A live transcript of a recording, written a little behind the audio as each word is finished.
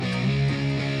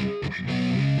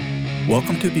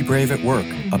Welcome to Be Brave at Work,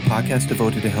 a podcast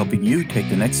devoted to helping you take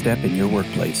the next step in your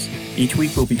workplace. Each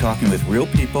week we'll be talking with real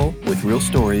people with real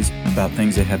stories about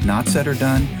things they have not said or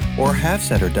done, or have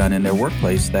said or done in their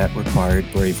workplace that required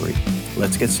bravery.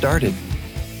 Let's get started.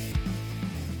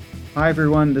 Hi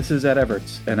everyone, this is Ed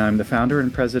Everts, and I'm the founder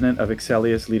and president of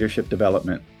Excellius Leadership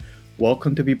Development.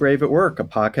 Welcome to Be Brave at Work, a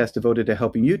podcast devoted to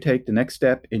helping you take the next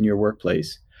step in your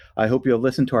workplace. I hope you'll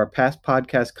listen to our past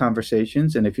podcast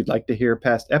conversations, and if you'd like to hear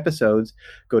past episodes,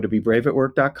 go to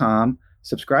bebraveatwork.com,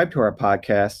 subscribe to our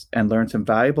podcasts, and learn some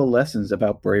valuable lessons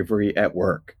about bravery at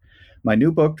work. My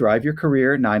new book, Drive Your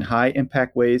Career, 9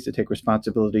 High-Impact Ways to Take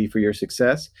Responsibility for Your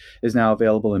Success, is now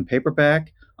available in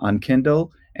paperback, on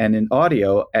Kindle, and in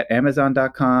audio at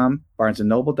Amazon.com,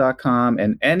 BarnesandNoble.com,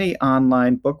 and any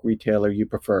online book retailer you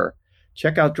prefer.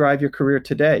 Check out Drive Your Career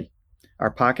today.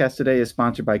 Our podcast today is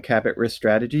sponsored by Cabot Risk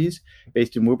Strategies.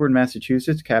 Based in Woburn,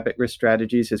 Massachusetts, Cabot Risk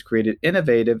Strategies has created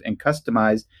innovative and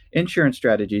customized insurance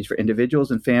strategies for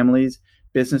individuals and families,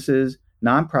 businesses,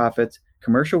 nonprofits,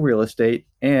 commercial real estate,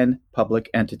 and public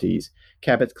entities.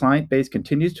 Cabot's client base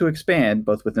continues to expand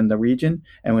both within the region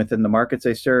and within the markets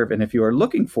they serve. And if you are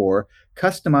looking for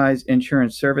customized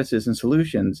insurance services and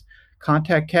solutions,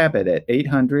 contact Cabot at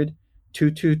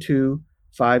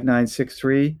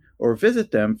 800-222-5963 or visit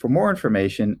them for more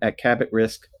information at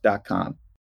cabotrisk.com.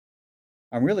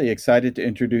 I'm really excited to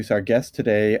introduce our guest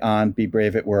today on Be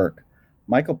Brave at Work.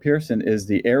 Michael Pearson is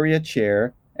the area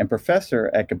chair and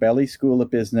professor at Gabelli School of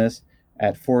Business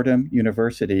at Fordham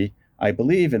University, I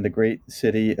believe in the great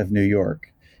city of New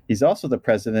York. He's also the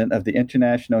president of the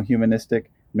International Humanistic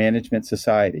Management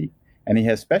Society, and he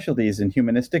has specialties in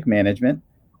humanistic management,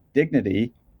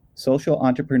 dignity, social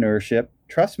entrepreneurship,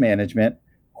 trust management,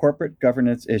 corporate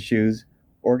governance issues,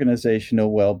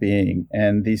 organizational well-being.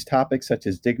 And these topics such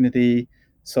as dignity,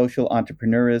 social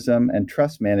entrepreneurism, and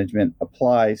trust management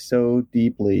apply so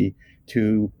deeply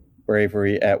to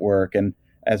bravery at work. And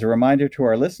as a reminder to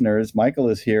our listeners, Michael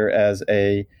is here as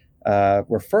a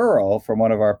referral from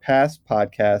one of our past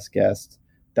podcast guests,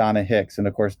 Donna Hicks. And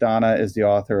of course, Donna is the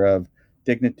author of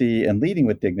Dignity and Leading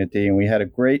with Dignity. And we had a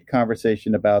great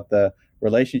conversation about the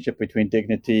relationship between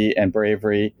dignity and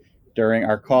bravery during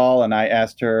our call, and I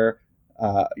asked her,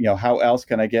 how else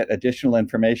can I get additional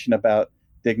information about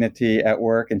dignity at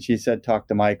work? And she said, talk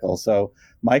to Michael. So,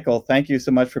 Michael, thank you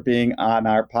so much for being on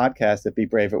our podcast at Be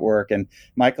Brave at Work. And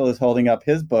Michael is holding up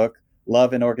his book,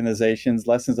 Love in Organizations,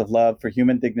 Lessons of Love for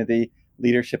Human Dignity,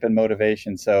 Leadership, and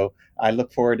Motivation. So I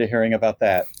look forward to hearing about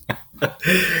that.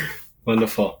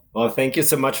 Wonderful. Well, thank you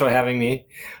so much for having me.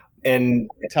 And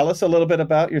tell us a little bit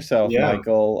about yourself,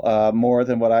 Michael, more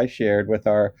than what I shared with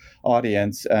our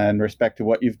audience in respect to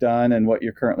what you've done and what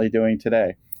you're currently doing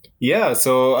today. Yeah,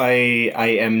 so I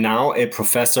am now a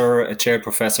chaired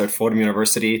professor at Fordham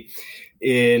University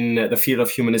in the field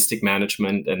of humanistic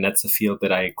management. And that's a field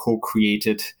that I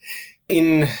co-created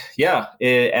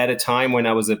at a time when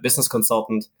I was a business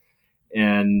consultant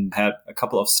and had a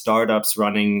couple of startups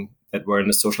running that were in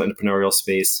the social entrepreneurial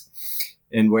space,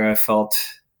 and where I felt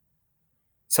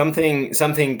something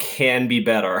can be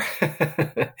better.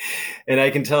 And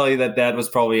I can tell you that was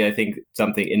probably, I think,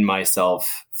 something in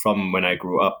myself from when I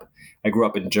grew up. I grew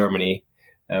up in Germany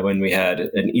when we had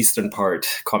an eastern part,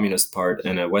 communist part,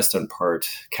 and a western part,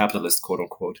 capitalist, quote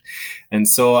unquote. And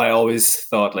so I always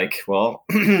thought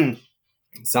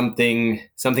something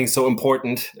so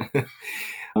important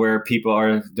where people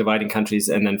are dividing countries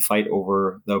and then fight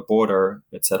over the border,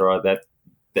 etc., that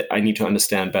I need to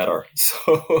understand better.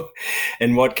 So,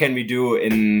 and what can we do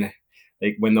in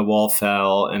when the wall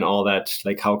fell and all that,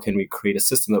 how can we create a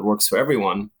system that works for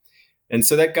everyone? And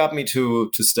so that got me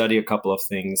to study a couple of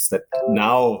things that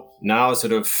now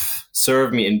sort of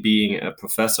serve me in being a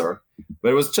professor.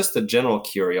 But it was just a general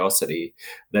curiosity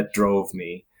that drove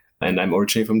me. And I'm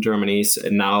originally from Germany,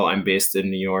 and now I'm based in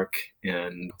New York.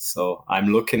 And so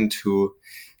I'm looking to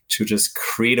just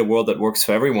create a world that works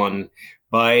for everyone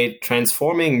by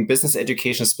transforming business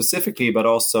education specifically, but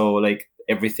also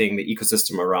everything, the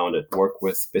ecosystem around it. Work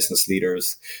with business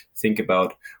leaders, think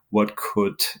about what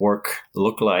could work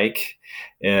look like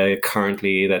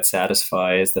currently that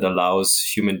satisfies, that allows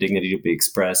human dignity to be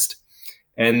expressed,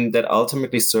 and that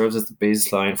ultimately serves as the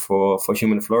baseline for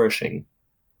human flourishing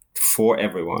for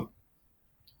everyone.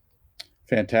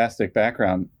 Fantastic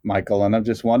background, Michael. And I'm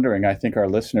just wondering, I think our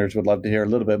listeners would love to hear a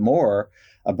little bit more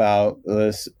about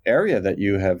this area that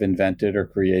you have invented or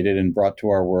created and brought to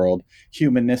our world,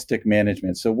 humanistic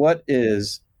management. So what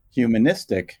is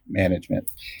humanistic management?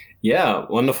 Yeah,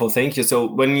 wonderful. Thank you.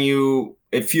 So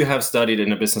if you have studied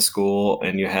in a business school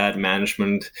and you had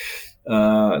management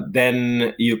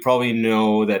then you probably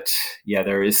know that,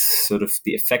 there is sort of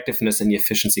the effectiveness and the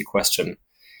efficiency question.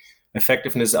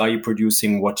 Effectiveness, are you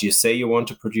producing what you say you want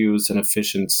to produce? And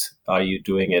efficient, are you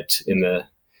doing it in the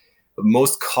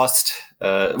most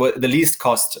the least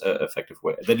cost effective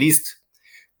way, the least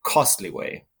costly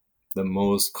way, the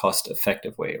most cost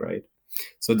effective way, right?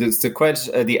 So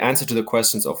the answer to the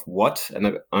questions of what and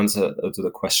the answer to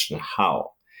the question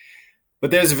how.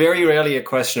 But there's very rarely a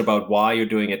question about why you're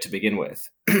doing it to begin with.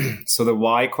 So the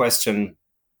why question,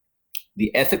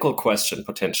 the ethical question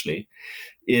potentially,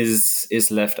 is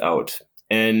left out.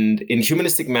 And in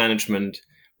humanistic management,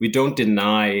 we don't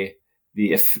deny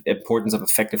the importance of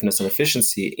effectiveness and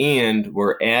efficiency, and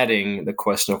we're adding the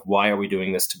question of why are we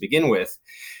doing this to begin with.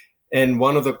 And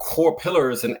one of the core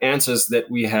pillars and answers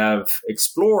that we have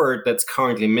explored that's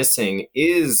currently missing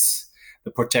is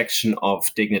the protection of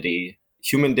dignity,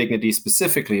 human dignity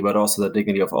specifically, but also the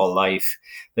dignity of all life.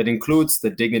 That includes the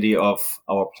dignity of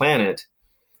our planet,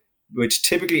 which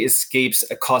typically escapes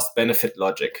a cost-benefit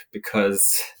logic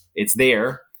because it's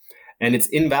there and it's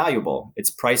invaluable, it's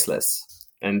priceless.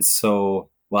 And so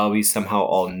while we somehow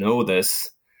all know this,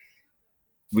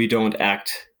 we don't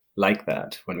act like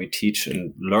that when we teach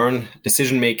and learn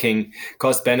decision-making.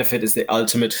 Cost-benefit is the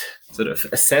ultimate sort of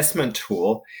assessment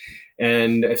tool.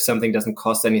 And if something doesn't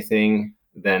cost anything,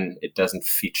 then it doesn't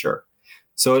feature.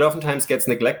 So it oftentimes gets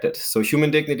neglected. So human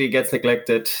dignity gets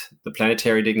neglected. The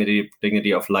planetary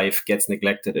dignity of life gets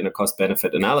neglected in a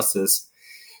cost-benefit analysis.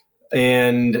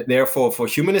 And therefore, for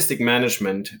humanistic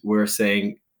management, we're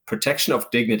saying protection of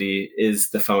dignity is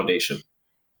the foundation.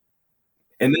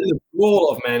 And then the goal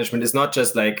of management is not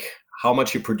just like how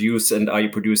much you produce and are you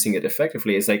producing it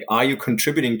effectively. It's like, are you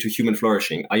contributing to human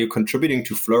flourishing? Are you contributing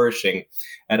to flourishing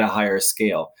at a higher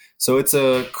scale? So it's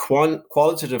a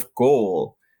qualitative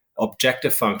goal,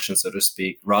 objective function, so to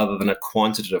speak, rather than a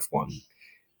quantitative one.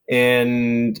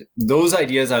 And those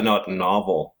ideas are not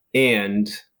novel, and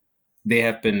they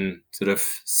have been sort of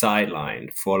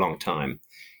sidelined for a long time.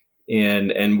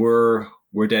 And we're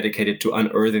dedicated to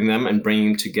unearthing them and bringing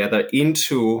them together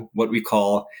into what we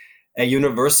call a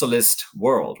universalist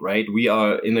world, right? We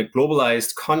are in a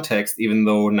globalized context, even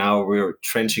though now we're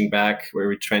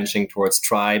retrenching towards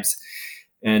tribes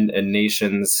and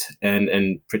nations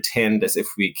and pretend as if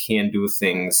we can do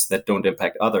things that don't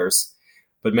impact others.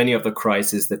 But many of the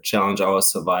crises that challenge our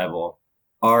survival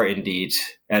are indeed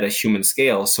at a human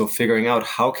scale. So figuring out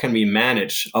how can we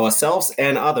manage ourselves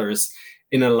and others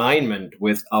in alignment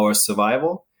with our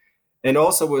survival, and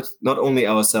also with not only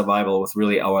our survival, with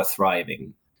really our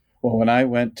thriving. Well, when I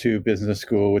went to business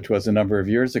school, which was a number of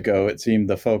years ago, it seemed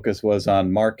the focus was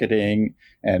on marketing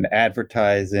and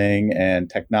advertising and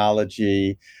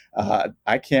technology.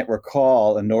 I can't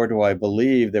recall, and nor do I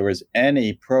believe there was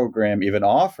any program even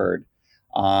offered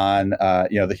on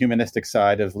the humanistic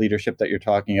side of leadership that you're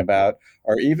talking about,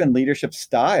 or even leadership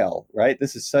style, right?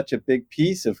 This is such a big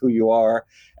piece of who you are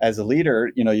as a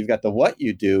leader. You've got the what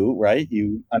you do, right?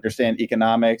 You understand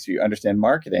economics, you understand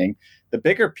marketing. The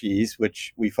bigger piece,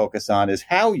 which we focus on, is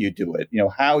how you do it,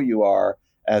 how you are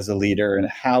as a leader and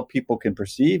how people can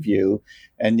perceive you.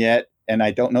 And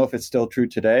I don't know if it's still true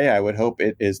today. I would hope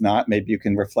it is not. Maybe you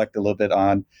can reflect a little bit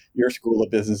on your school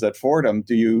of business at Fordham.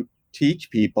 Do you teach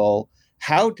people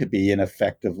how to be an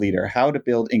effective leader, how to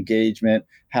build engagement,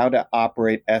 how to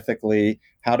operate ethically,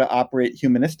 how to operate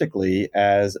humanistically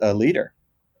as a leader?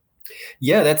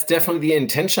 Yeah, that's definitely the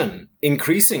intention,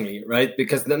 increasingly, right?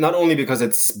 Because not only because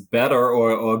it's better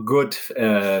or good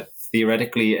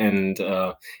theoretically and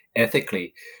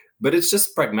ethically, but it's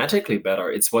just pragmatically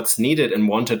better. It's what's needed and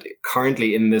wanted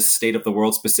currently in this state of the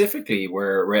world specifically,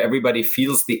 where everybody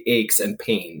feels the aches and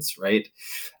pains, right?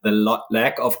 The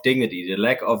lack of dignity, the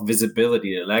lack of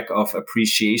visibility, the lack of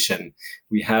appreciation.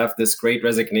 We have this great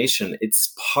resignation.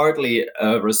 It's partly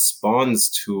a response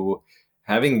to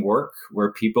having work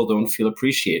where people don't feel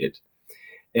appreciated.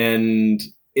 And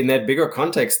in that bigger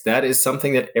context, that is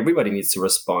something that everybody needs to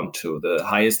respond to. The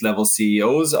highest level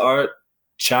CEOs are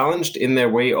challenged in their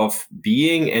way of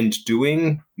being and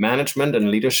doing management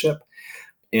and leadership.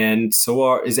 And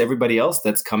so is everybody else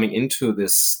that's coming into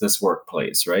this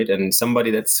workplace, right? And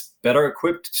somebody that's better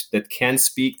equipped, that can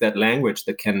speak that language,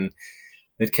 that can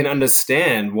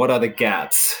understand what are the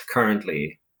gaps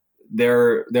currently.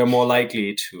 They're more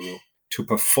likely to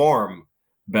perform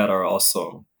better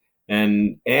also.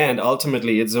 And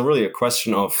ultimately, it's really a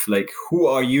question of like, who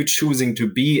are you choosing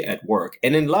to be at work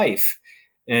and in life?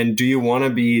 And do you want to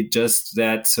be just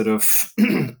that sort of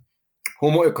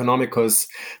homo economicus,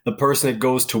 the person that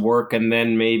goes to work and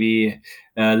then maybe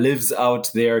lives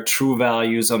out their true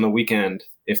values on the weekend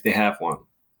if they have one?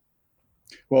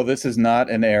 Well, this is not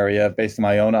an area based on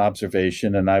my own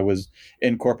observation. And I was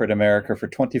in corporate America for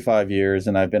 25 years,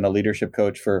 and I've been a leadership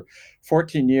coach for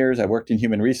 14 years. I worked in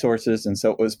human resources. And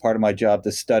so it was part of my job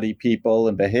to study people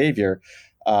and behavior.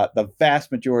 The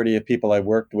vast majority of people I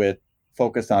worked with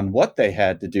focused on what they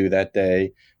had to do that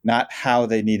day, not how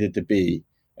they needed to be.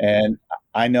 And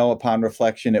I know upon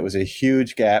reflection, it was a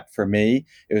huge gap for me.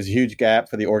 It was a huge gap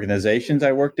for the organizations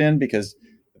I worked in because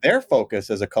their focus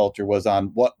as a culture was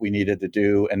on what we needed to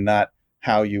do and not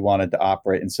how you wanted to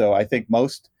operate. And so I think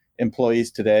most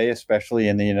employees today, especially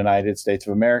in the United States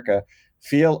of America,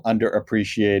 feel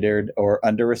underappreciated or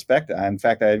underrespected. In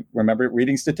fact, I remember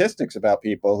reading statistics about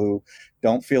people who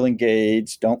don't feel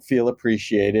engaged, don't feel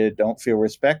appreciated, don't feel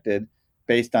respected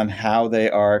based on how they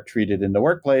are treated in the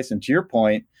workplace. And to your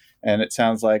point, and it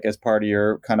sounds like as part of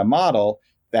your kind of model,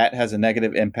 that has a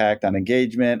negative impact on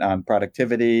engagement, on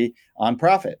productivity, on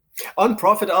profit. On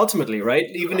profit, ultimately, right?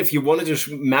 Even if you wanted to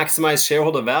maximize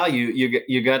shareholder value,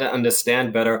 you got to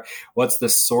understand better what's the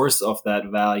source of that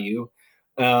value.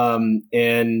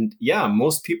 And yeah,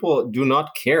 most people do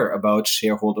not care about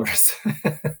shareholders.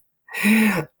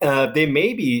 They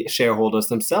may be shareholders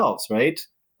themselves, right?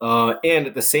 And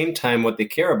at the same time, what they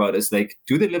care about is like,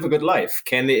 do they live a good life?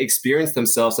 Can they experience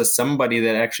themselves as somebody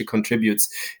that actually contributes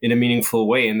in a meaningful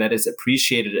way and that is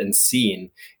appreciated and seen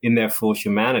in their full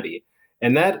humanity?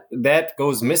 And that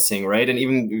goes missing, right? And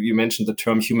even you mentioned the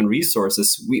term human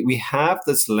resources. We have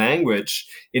this language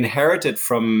inherited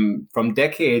from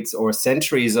decades or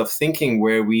centuries of thinking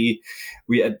where we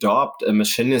adopt a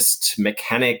machinist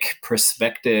mechanic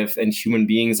perspective and human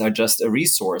beings are just a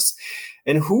resource.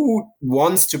 And who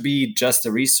wants to be just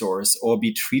a resource or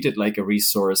be treated like a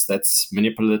resource that's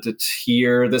manipulated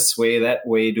here, this way, that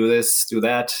way, do this, do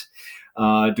that,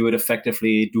 do it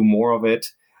effectively, do more of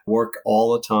it, work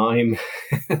all the time.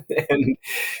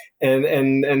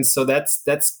 and so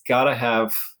that's gotta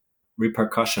have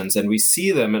repercussions. And we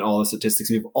see them in all the statistics.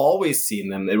 We've always seen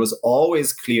them. It was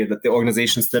always clear that the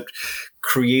organizations that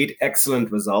create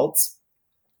excellent results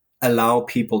allow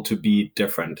people to be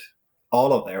different.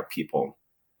 All of their people,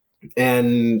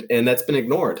 and that's been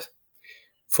ignored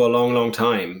for a long, long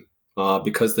time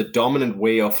because the dominant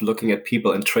way of looking at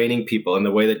people and training people and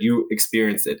the way that you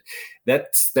experience it,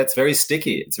 that's very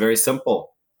sticky. It's very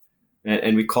simple,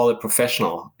 and we call it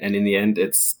professional. And in the end,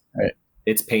 it's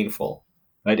painful,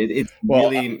 right? It's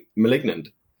really malignant.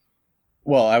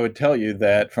 Well, I would tell you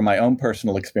that from my own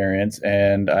personal experience,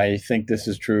 and I think this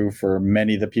is true for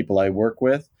many of the people I work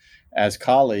with, as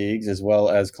colleagues as well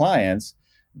as clients,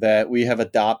 that we have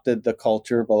adopted the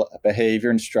culture, behavior,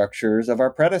 and structures of our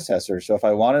predecessors. So if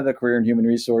I wanted a career in human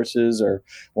resources or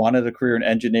wanted a career in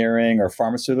engineering or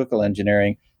pharmaceutical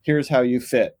engineering, here's how you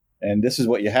fit. And this is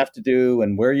what you have to do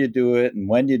and where you do it and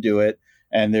when you do it.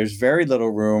 And there's very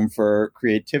little room for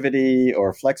creativity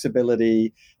or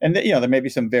flexibility. And there may be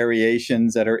some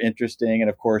variations that are interesting. And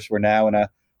of course, we're now in a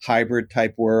hybrid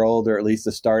type world, or at least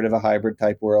the start of a hybrid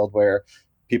type world where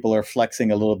people are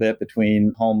flexing a little bit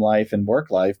between home life and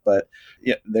work life, but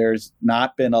there's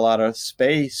not been a lot of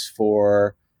space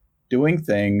for doing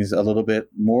things a little bit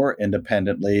more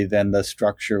independently than the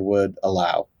structure would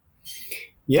allow.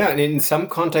 Yeah, and in some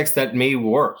contexts that may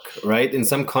work, right? In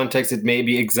some contexts, it may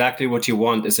be exactly what you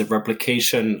want is a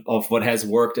replication of what has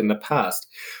worked in the past.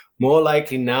 More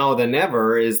likely now than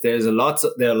ever is there are lots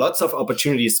of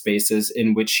opportunity spaces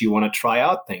in which you want to try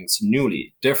out things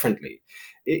newly, differently,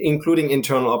 including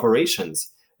internal operations.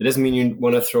 It doesn't mean you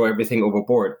want to throw everything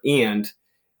overboard. And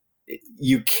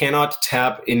you cannot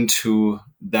tap into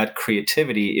that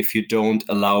creativity if you don't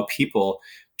allow people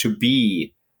to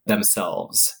be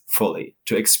themselves fully,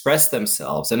 to express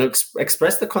themselves and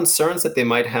express the concerns that they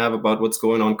might have about what's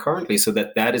going on currently, so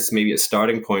that is maybe a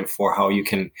starting point for how you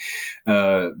can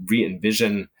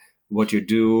re-envision what you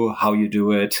do, how you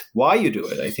do it, why you do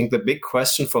it. I think the big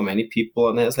question for many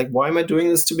people is like, why am I doing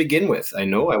this to begin with? I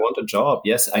know I want a job.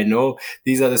 Yes, I know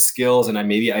these are the skills and I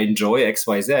enjoy X,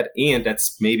 Y, Z. And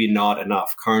that's maybe not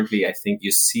enough. Currently, I think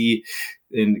you see,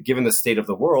 given the state of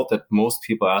the world, that most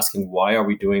people are asking, why are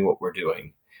we doing what we're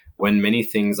doing when many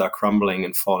things are crumbling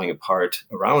and falling apart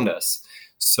around us?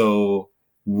 So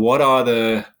what are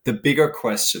the bigger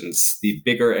questions, the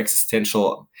bigger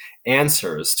existential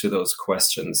answers to those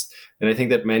questions? And I think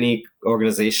that many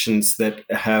organizations that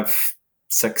have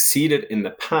succeeded in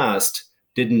the past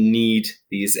didn't need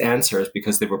these answers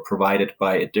because they were provided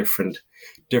by a different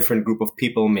group of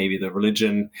people, maybe the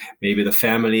religion, maybe the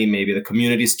family, maybe the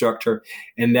community structure.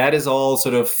 And that is all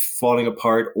sort of falling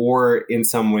apart or in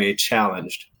some way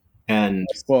challenged. And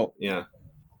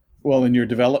Well, in your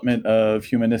development of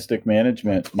humanistic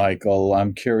management, Michael,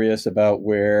 I'm curious about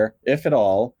where, if at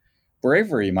all,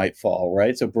 bravery might fall,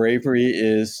 right? So bravery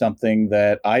is something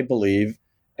that I believe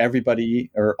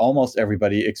everybody or almost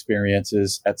everybody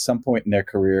experiences at some point in their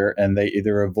career, and they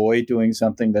either avoid doing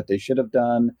something that they should have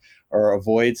done or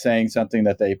avoid saying something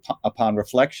that they, upon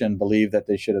reflection, believe that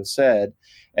they should have said.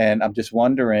 And I'm just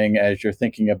wondering, as you're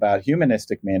thinking about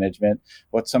humanistic management,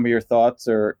 what some of your thoughts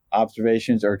or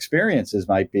observations or experiences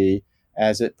might be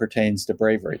as it pertains to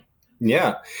bravery.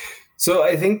 Yeah. So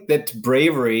I think that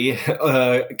bravery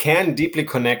can deeply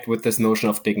connect with this notion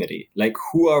of dignity. Like,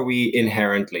 who are we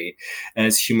inherently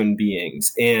as human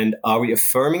beings? And are we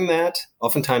affirming that?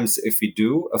 Oftentimes, if we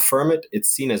do affirm it, it's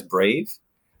seen as brave.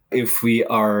 If we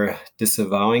are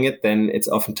disavowing it, then it's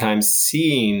oftentimes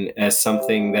seen as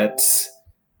something that's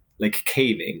like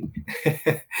caving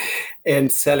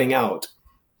and selling out.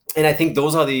 And I think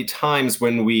those are the times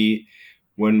when we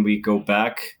go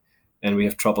back and we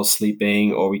have trouble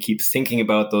sleeping, or we keep thinking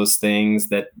about those things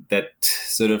that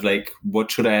sort of like, what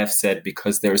should I have said?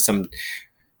 Because there's some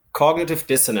cognitive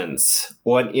dissonance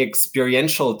or an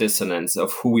experiential dissonance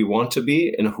of who we want to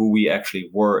be and who we actually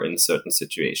were in certain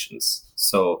situations.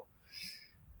 So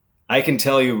I can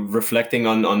tell you, reflecting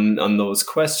on those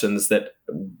questions, that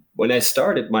when I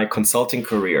started my consulting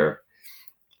career,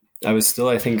 I was still,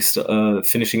 I think,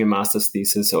 finishing a master's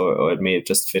thesis, or it may have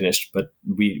just finished, but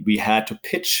we had to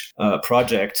pitch a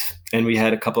project, and we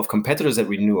had a couple of competitors that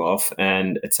we knew of.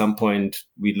 And at some point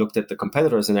we looked at the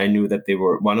competitors, and I knew that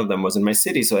one of them was in my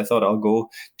city. So I thought I'll go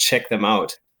check them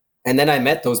out. And then I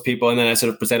met those people, and then I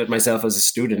sort of presented myself as a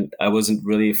student. I wasn't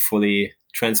really fully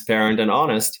transparent and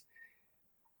honest.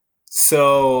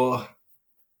 So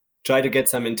try to get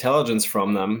some intelligence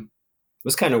from them. It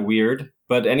was kind of weird.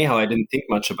 But anyhow, I didn't think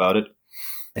much about it.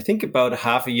 I think about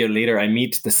half a year later, I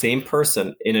meet the same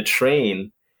person in a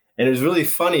train. And it was really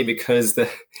funny because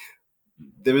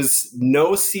there was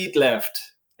no seat left.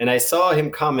 And I saw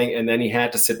him coming, and then he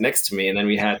had to sit next to me. And then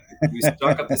we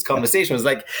struck up this conversation. It was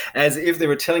like as if they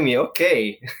were telling me,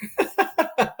 okay,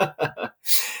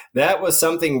 that was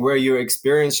something where you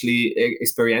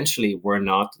experientially were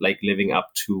not like living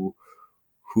up to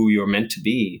who you're meant to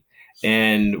be,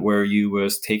 and where you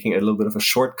was taking a little bit of a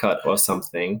shortcut or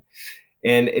something,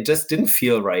 and it just didn't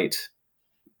feel right.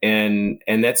 And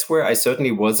that's where I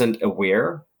certainly wasn't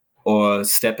aware or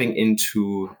stepping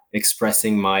into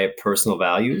expressing my personal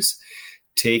values,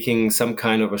 taking some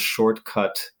kind of a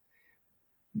shortcut,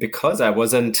 because I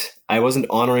wasn't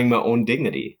honoring my own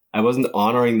dignity. I wasn't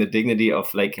honoring the dignity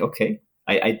of like, okay,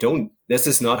 this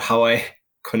is not how I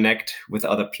connect with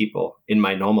other people in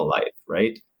my normal life,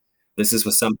 right? This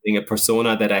was something, a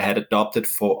persona that I had adopted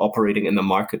for operating in the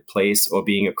marketplace or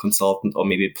being a consultant or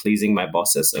maybe pleasing my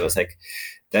bosses. I was like,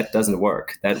 that doesn't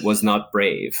work. That was not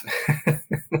brave.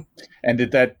 And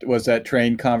was that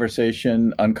train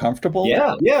conversation uncomfortable?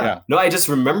 Yeah. No, I just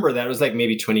remember that. It was like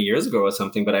maybe 20 years ago or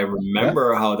something, but I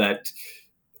remember how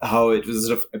it was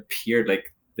sort of appeared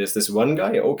like, there's this one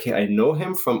guy. Okay, I know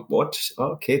him from what?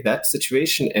 Okay, that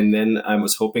situation. And then I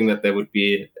was hoping that there would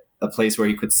be a place where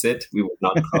he could sit. We would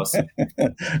not cross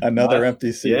another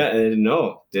empty seat. Yeah,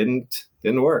 no, didn't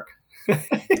work.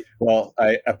 Well,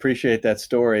 I appreciate that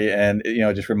story, and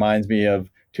it just reminds me of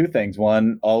two things.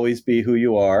 One, always be who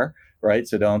you are, right?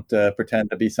 So don't pretend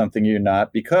to be something you're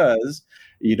not, because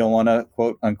you don't want to,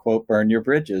 quote unquote, burn your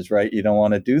bridges, right? You don't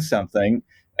want to do something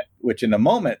which in the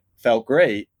moment felt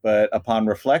great, but upon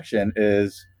reflection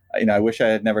is, I wish I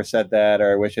had never said that,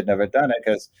 or I wish I'd never done it,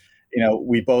 because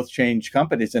we both changed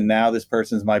companies, and now this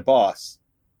person's my boss.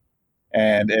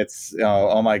 And it's,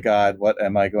 oh my God, what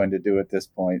am I going to do at this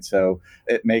point? So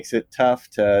it makes it tough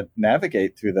to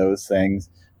navigate through those things.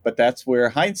 But that's where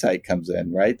hindsight comes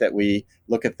in, right? That we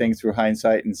look at things through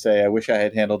hindsight and say, I wish I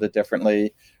had handled it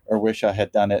differently, or wish I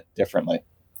had done it differently.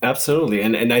 Absolutely.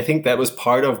 And I think that was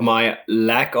part of my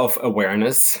lack of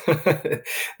awareness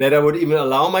that I would even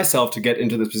allow myself to get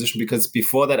into this position, because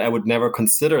before that, I would never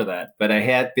consider that. But I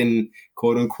had been,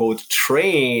 quote unquote,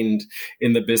 trained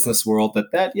in the business world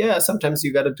that sometimes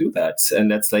you got to do that. And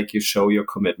that's like you show your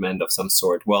commitment of some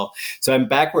sort. Well, so I'm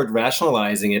backward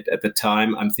rationalizing it at the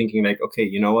time. I'm thinking like, okay,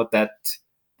 you know what, that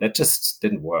just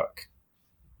didn't work.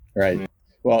 Right.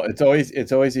 Well, it's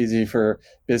always easy for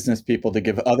business people to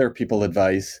give other people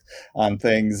advice on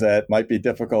things that might be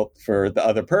difficult for the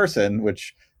other person,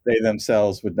 which they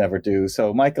themselves would never do.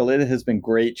 So, Michael, it has been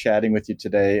great chatting with you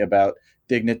today about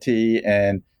dignity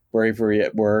and bravery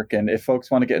at work. And if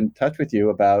folks want to get in touch with you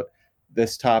about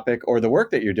this topic or the work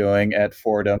that you're doing at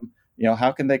Fordham,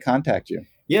 how can they contact you?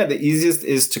 Yeah, the easiest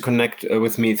is to connect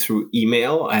with me through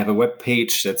email. I have a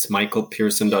webpage that's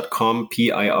michaelpearson.com,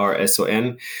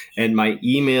 Pirson, and my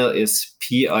email is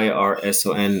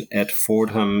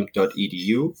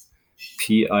pirson@fordham.edu.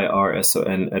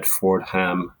 Pirson at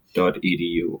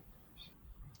fordham.edu.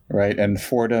 Right, and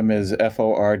Fordham is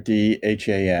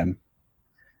Fordham.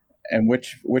 And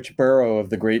which borough of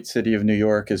the great city of New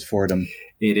York is Fordham?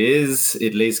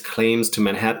 It lays claims to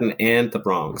Manhattan and the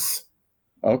Bronx.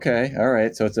 Okay, all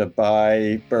right. So it's a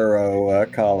bi-borough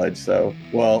college. So,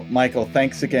 well, Michael,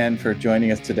 thanks again for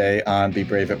joining us today on Be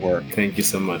Brave at Work. Thank you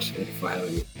so much for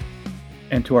having me.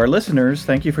 And to our listeners,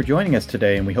 thank you for joining us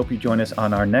today, and we hope you join us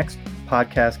on our next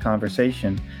podcast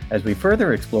conversation as we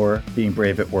further explore being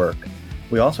brave at work.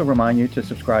 We also remind you to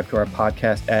subscribe to our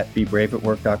podcast at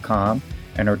bebraveatwork.com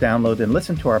and or download and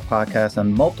listen to our podcast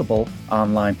on multiple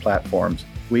online platforms.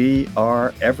 We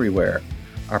are everywhere.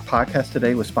 Our podcast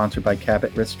today was sponsored by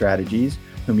Cabot Risk Strategies,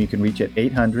 whom you can reach at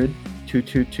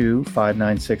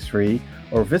 800-222-5963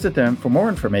 or visit them for more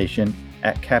information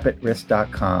at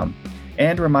cabotrisk.com.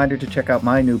 And a reminder to check out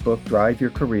my new book, Drive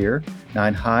Your Career,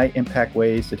 9 High-Impact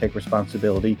Ways to Take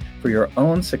Responsibility for Your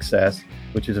Own Success,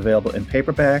 which is available in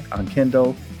paperback, on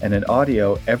Kindle, and in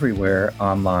audio everywhere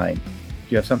online. Do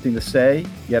you have something to say,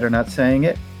 yet are not saying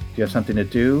it? Do you have something to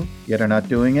do, yet are not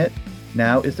doing it?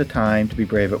 Now is the time to be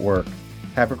brave at work.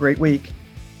 Have a great week.